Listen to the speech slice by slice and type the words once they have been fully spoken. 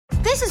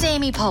This is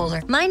Amy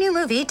Poehler. My new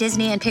movie,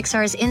 Disney and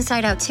Pixar's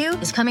Inside Out 2,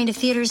 is coming to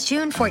theaters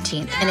June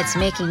 14th, and it's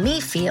making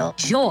me feel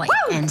joy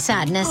and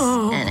sadness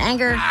and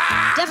anger,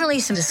 definitely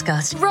some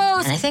disgust,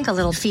 Rose, and I think a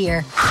little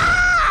fear.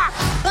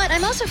 But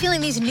I'm also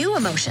feeling these new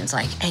emotions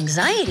like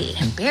anxiety,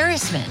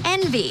 embarrassment,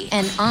 envy,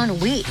 and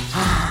ennui.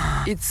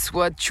 It's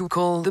what you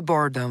call the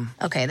boredom.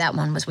 Okay, that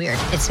one was weird.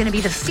 It's gonna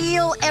be the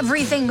feel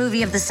everything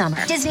movie of the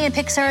summer. Disney and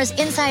Pixar's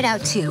Inside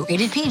Out 2,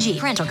 rated PG,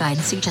 parental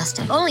guidance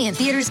suggested. Only in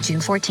theaters June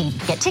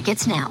 14th. Get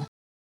tickets now.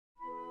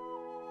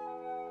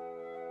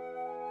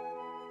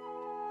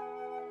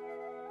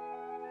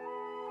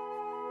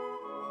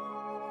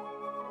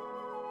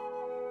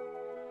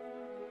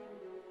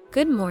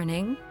 Good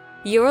morning.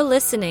 You're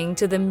listening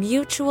to the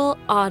Mutual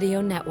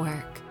Audio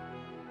Network.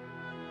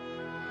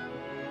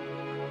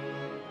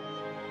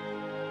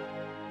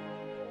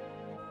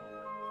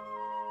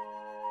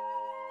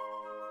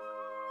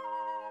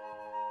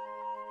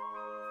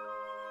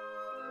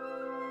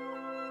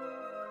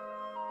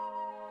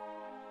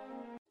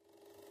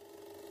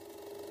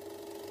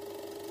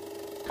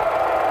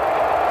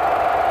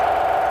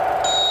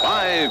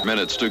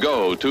 Minutes to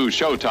go to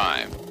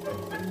showtime.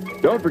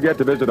 Don't forget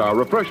to visit our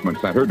refreshment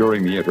center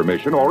during the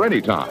intermission or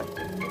any time.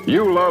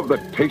 You love the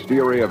tasty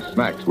array of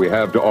snacks we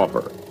have to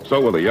offer. So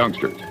will the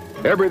youngsters.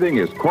 Everything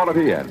is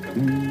quality and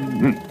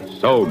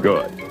so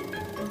good.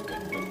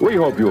 We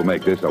hope you'll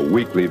make this a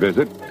weekly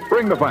visit.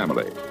 Bring the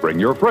family. Bring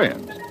your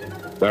friends.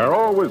 There are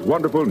always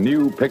wonderful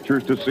new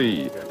pictures to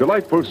see,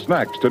 delightful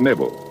snacks to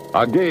nibble.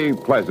 A gay,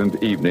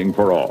 pleasant evening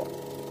for all.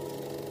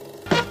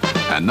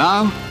 And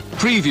now,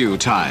 preview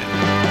time.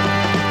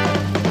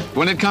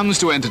 When it comes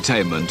to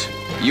entertainment,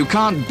 you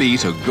can't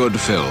beat a good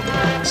film.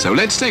 So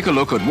let's take a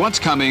look at what's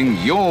coming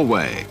your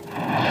way.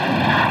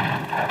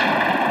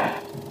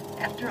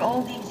 After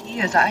all these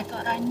years, I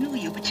thought I knew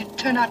you, but you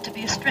turned out to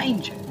be a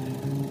stranger.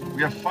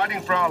 We are fighting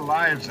for our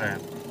lives,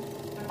 Anne.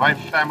 My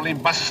family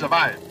must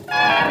survive.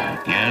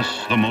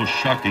 Yes, the most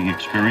shocking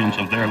experience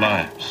of their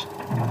lives.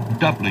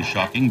 Doubly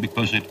shocking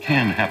because it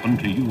can happen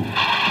to you.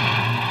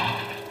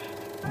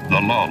 The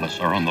lawless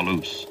are on the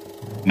loose,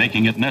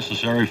 making it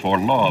necessary for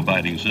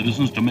law-abiding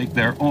citizens to make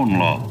their own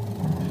law.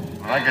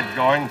 When I get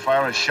going,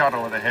 fire a shot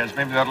over their heads.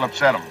 Maybe that'll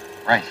upset them.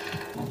 Right.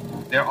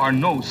 There are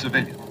no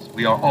civilians.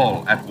 We are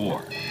all at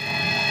war.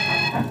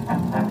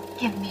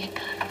 Give me a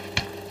gun.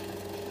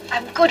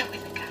 I'm good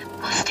with a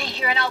gun. I'll stay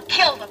here and I'll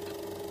kill them.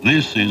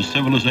 This is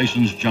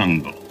civilization's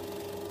jungle,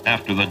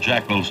 after the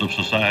jackals of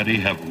society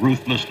have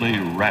ruthlessly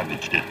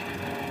ravaged it,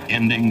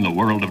 ending the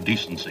world of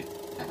decency.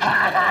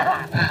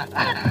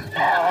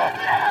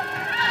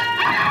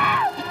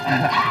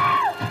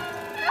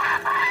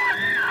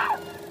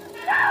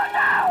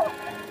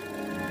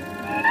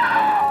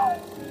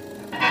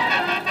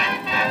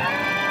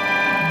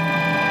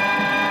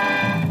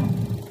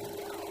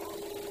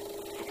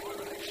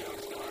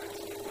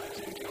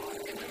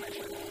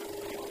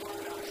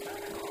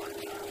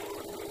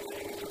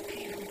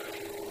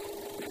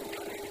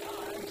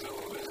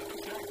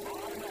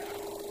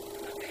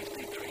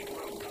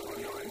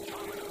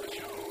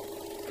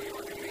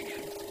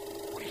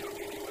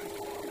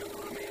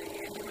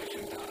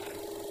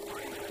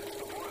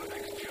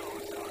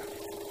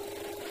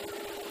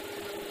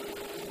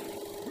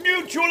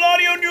 Mutual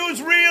Audio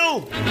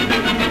Newsreel!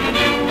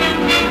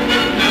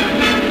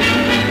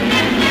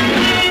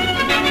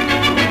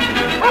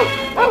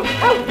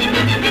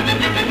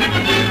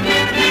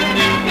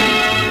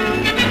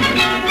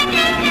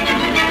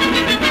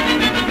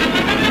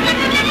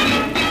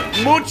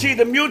 Moochie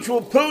the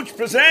Mutual Pooch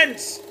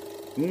presents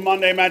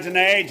Monday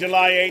Matinee,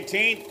 July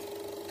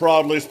 18th.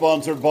 Proudly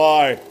sponsored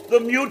by the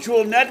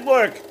Mutual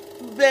Network.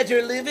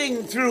 Better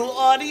living through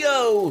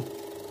audio.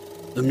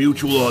 The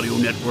Mutual Audio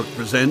Network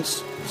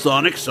presents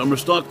Sonic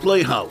Summerstock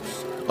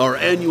Playhouse, our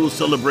annual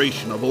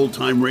celebration of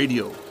old-time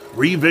radio,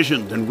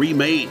 revisioned and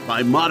remade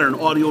by modern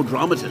audio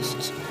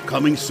dramatists.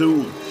 Coming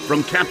soon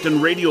from Captain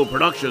Radio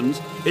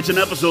Productions, it's an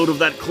episode of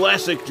that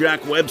classic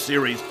Jack Webb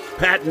series,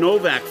 Pat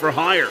Novak for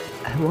Hire.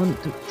 I want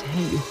to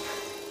tell you,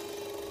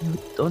 you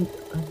don't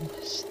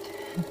understand.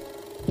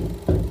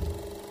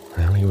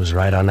 Well, he was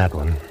right on that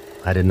one.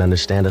 I didn't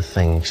understand a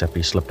thing except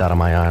he slipped out of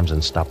my arms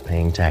and stopped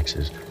paying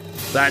taxes.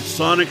 That's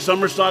Sonic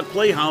Summerstock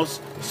Playhouse,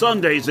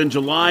 Sundays in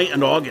July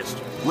and August,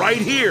 right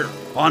here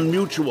on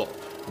Mutual.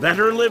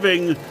 Better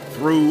living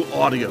through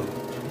audio.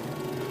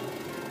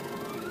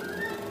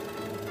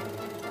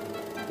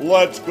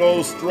 Let's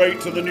go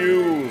straight to the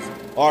news.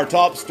 Our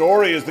top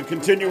story is the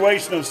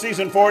continuation of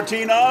Season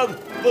 14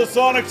 of The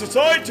Sonic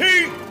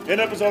Society. In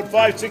Episode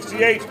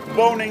 568,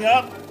 Boning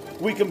Up,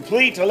 we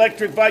complete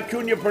Electric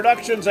Vicuña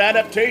Productions'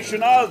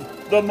 adaptation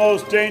of The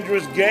Most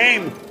Dangerous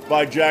Game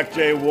by Jack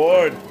J.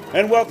 Ward.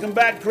 And welcome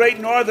back,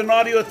 Great Northern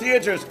Audio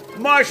Theater's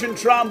Martian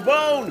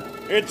Trombone.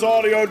 It's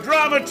audio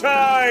drama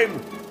time.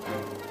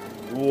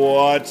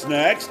 What's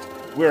next?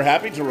 We're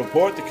happy to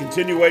report the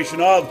continuation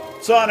of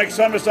Sonic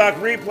Summerstock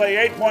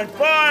Replay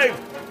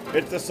 8.5.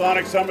 It's the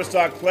Sonic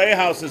Summerstock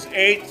Playhouse's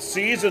 8th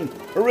season,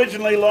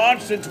 originally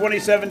launched in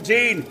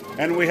 2017,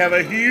 and we have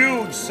a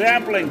huge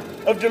sampling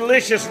of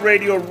delicious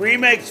radio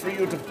remakes for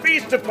you to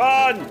feast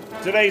upon.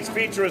 Today's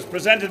feature is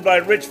presented by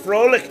Rich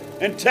Froelich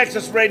and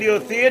Texas Radio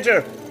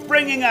Theater,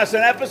 bringing us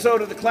an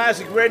episode of the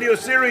classic radio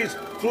series,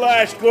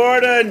 Flash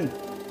Gordon.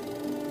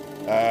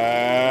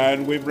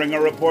 And we bring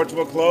our report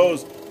to a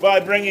close by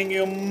bringing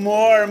you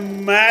more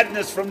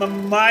madness from the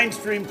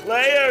Mindstream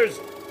players.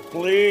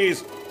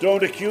 Please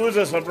don't accuse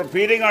us of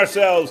repeating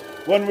ourselves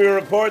when we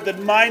report that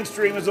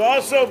Mindstream is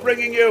also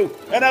bringing you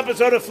an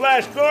episode of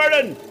Flash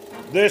Gordon.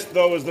 This,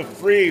 though, is the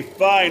free,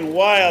 fine,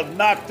 wild,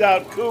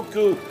 knocked-out,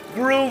 cuckoo,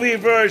 groovy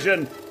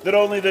version that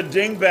only the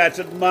dingbats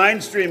at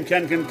Mindstream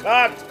can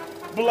concoct.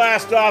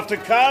 Blast off to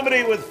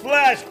comedy with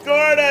Flash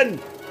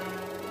Gordon!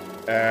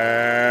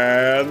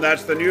 And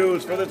that's the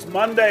news for this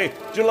Monday,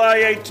 July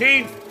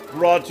 18th,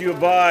 brought to you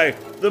by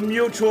the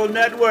Mutual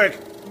Network.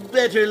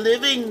 Better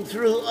living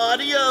through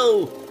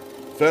audio.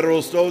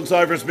 Federal Stone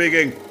Cipher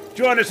speaking.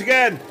 Join us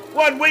again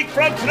 1 week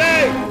from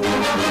today.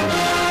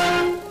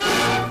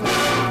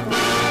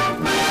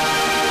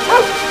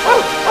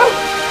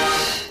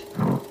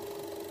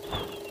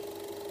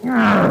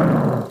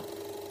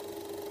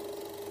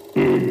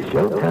 It's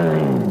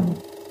showtime.